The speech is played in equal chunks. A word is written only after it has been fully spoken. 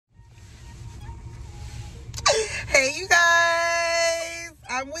Hey, you guys.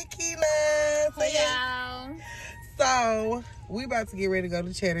 I'm with Keela. Hey, y'all. So, we about to get ready to go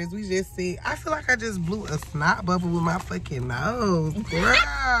to Cheddar's. We just see. I feel like I just blew a snot bubble with my fucking nose. Girl.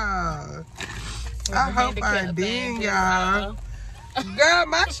 I hope I did, y'all. Girl,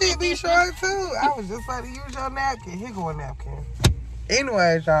 my shit be short, too. I was just like to use your napkin. Here go a napkin.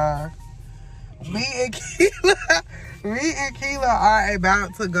 Anyways, y'all. Me and Keela are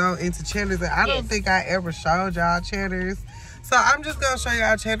about to go into Cheddar's. And I don't think I ever showed y'all Cheddar's. So I'm just going to show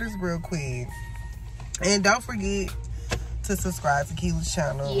y'all Cheddar's real quick. And don't forget to subscribe to Keela's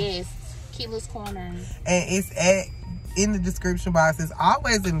channel. Yes, Keela's Corner. And it's in the description box. It's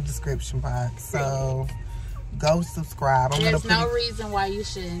always in the description box. So go subscribe. There's no reason why you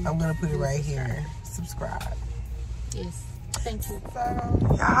shouldn't. I'm going to put it right here. Subscribe. Yes. Thank you. So,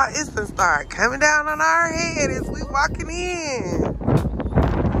 y'all, it's gonna start coming down on our head as we walking in.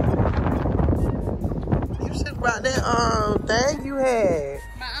 You should have brought that thing you had.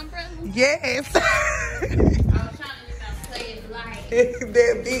 My umbrella? Yes. I was trying to play it light.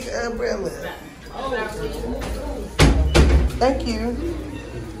 That big umbrella. Oh. Thank you.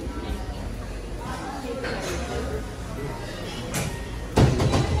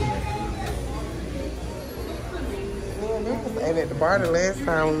 And at the bar the last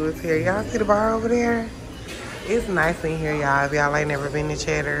time we was here. Y'all see the bar over there? It's nice in here, y'all. If y'all ain't never been to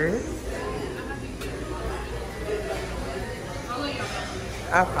Cheddar's.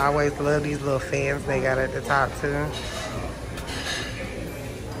 I've always loved these little fans they got at the top too.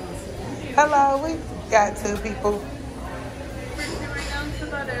 Hello, we got two people.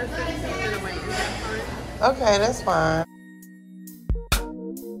 Okay, that's fine.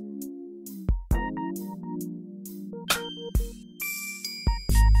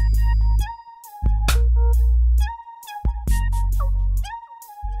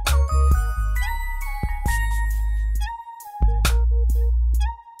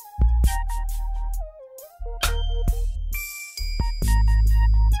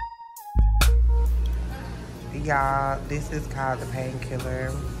 Y'all, this is called the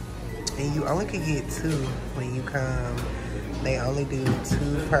Painkiller, and you only can get two when you come. They only do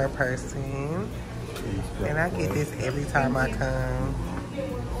 2 per person, and I get this every time I come.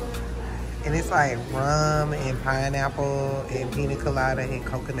 And it's like rum and pineapple and pina colada and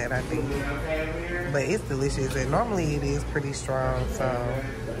coconut, I think. But it's delicious, and normally it is pretty strong, so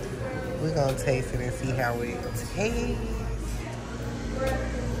we're gonna taste it and see how it tastes.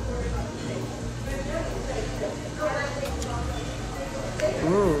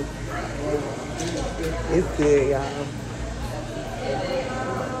 It's good, y'all.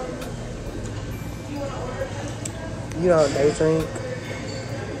 You know what they drink?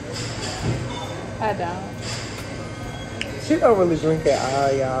 I don't. She don't really drink at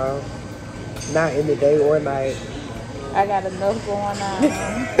all, y'all. Not in the day or night. I got enough going on.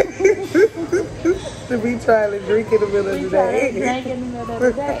 To be trying to drink in the middle of the day. Drink in the middle of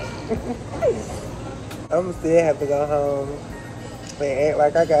the day. I'm still have to go home and act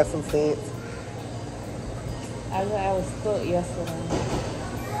like I got some sense. I was stuck yesterday.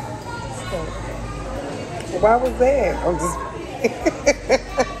 Stuck. Why was that? I'm just...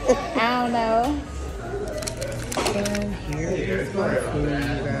 I don't know. So here is my food, you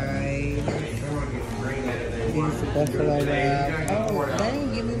guys. Here's the buffalo wrap. Oh, they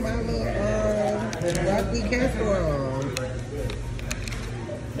didn't give me my little broccoli casserole.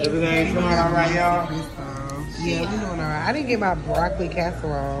 Everything's coming out right, y'all? Yeah, we doing all right. I didn't get my broccoli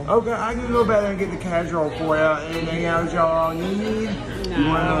casserole. Okay, I can go back there and get the casserole for you. Anything else y'all need? No. You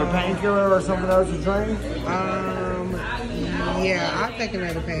want another painkiller or something else to drink? Yeah, I'll take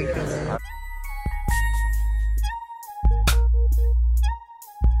another painkiller.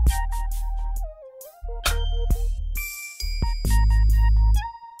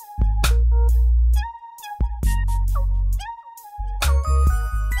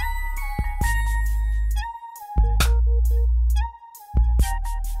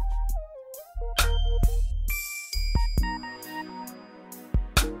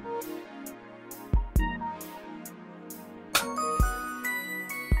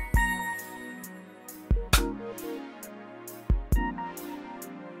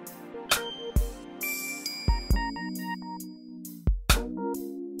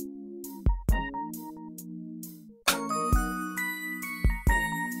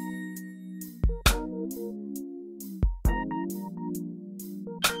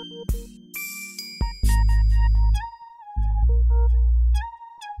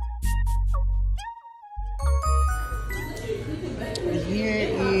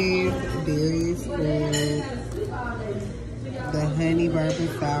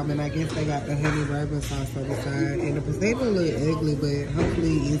 bomb, and I guess they got the honey bourbon sauce on the side. And the potato look ugly, but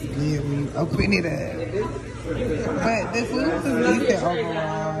hopefully it's good when you open it up. But the food is decent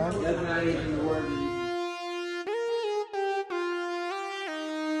overall.